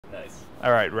Yes.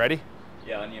 All right, ready?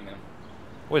 Yeah, on you, man.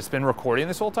 Wait, it's been recording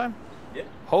this whole time? Yeah.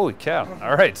 Holy cow.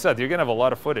 All right, Seth, you're gonna have a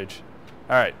lot of footage.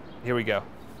 All right, here we go.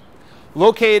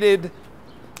 Located,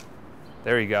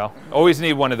 there you go. Always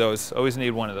need one of those, always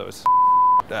need one of those.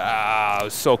 Ah, I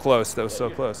was so close, that was so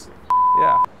close.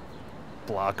 Yeah,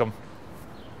 block them.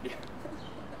 Yeah.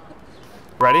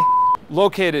 Ready?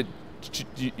 Located,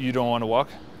 you don't wanna walk?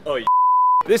 Oh, yeah.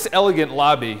 This elegant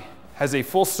lobby has a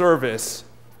full service.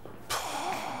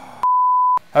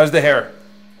 How's the hair?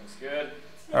 That's good.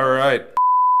 All right.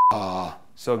 Ah,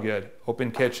 so good.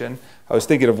 Open kitchen. I was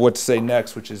thinking of what to say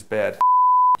next, which is bad.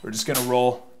 We're just gonna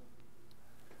roll.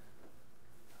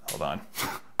 Hold on.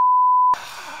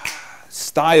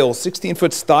 Style,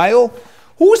 16-foot style?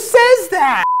 Who says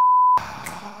that?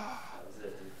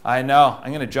 I know,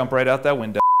 I'm gonna jump right out that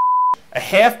window. A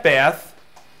half bath,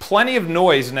 plenty of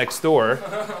noise next door.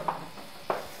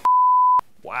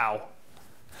 Wow.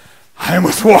 I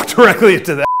almost walked directly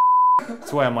into that.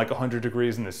 That's why I'm like 100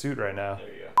 degrees in the suit right now.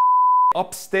 There you go.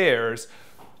 Upstairs,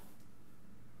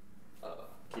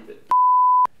 Keep it.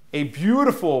 a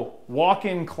beautiful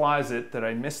walk-in closet that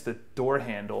I missed the door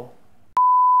handle.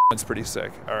 That's pretty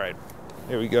sick. All right,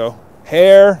 here we go.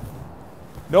 Hair,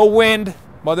 no wind,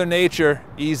 Mother Nature,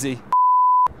 easy.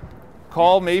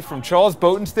 Call me from Charles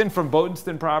Botensten from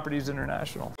Botensten Properties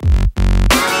International.